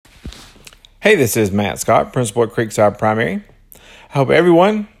Hey, this is Matt Scott, Principal at Creekside Primary. I hope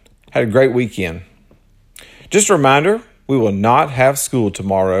everyone had a great weekend. Just a reminder, we will not have school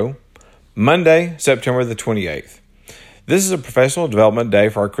tomorrow, Monday, September the 28th. This is a professional development day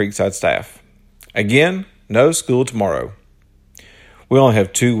for our Creekside staff. Again, no school tomorrow. We only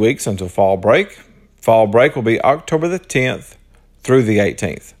have 2 weeks until fall break. Fall break will be October the 10th through the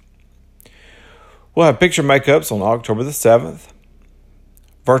 18th. We'll have picture makeups on October the 7th.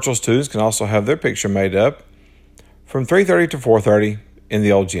 Virtual students can also have their picture made up from 3:30 to 4:30 in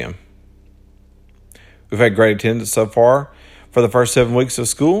the old gym. We've had great attendance so far for the first 7 weeks of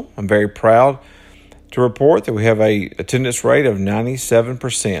school. I'm very proud to report that we have an attendance rate of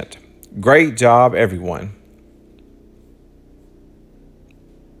 97%. Great job, everyone.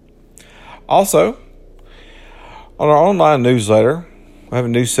 Also, on our online newsletter, we have a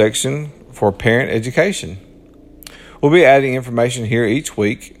new section for parent education. We'll be adding information here each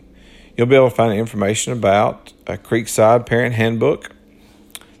week. You'll be able to find information about a Creekside Parent Handbook,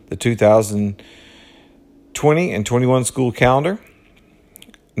 the 2020 and 21 school calendar,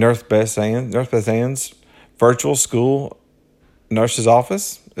 Nurse Beth Ann's virtual school nurse's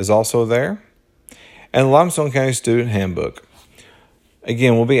office is also there, and the Limestone County Student Handbook.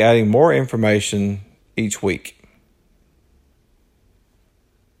 Again, we'll be adding more information each week.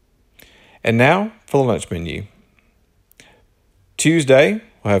 And now for the lunch menu. Tuesday,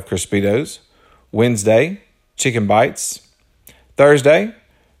 we'll have Crispitos. Wednesday, chicken bites. Thursday,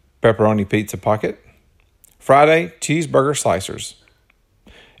 pepperoni pizza pocket. Friday, cheeseburger slicers.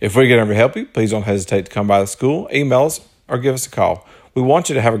 If we can ever help you, please don't hesitate to come by the school, email us, or give us a call. We want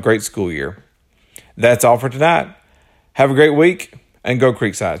you to have a great school year. That's all for tonight. Have a great week, and go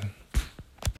Creekside.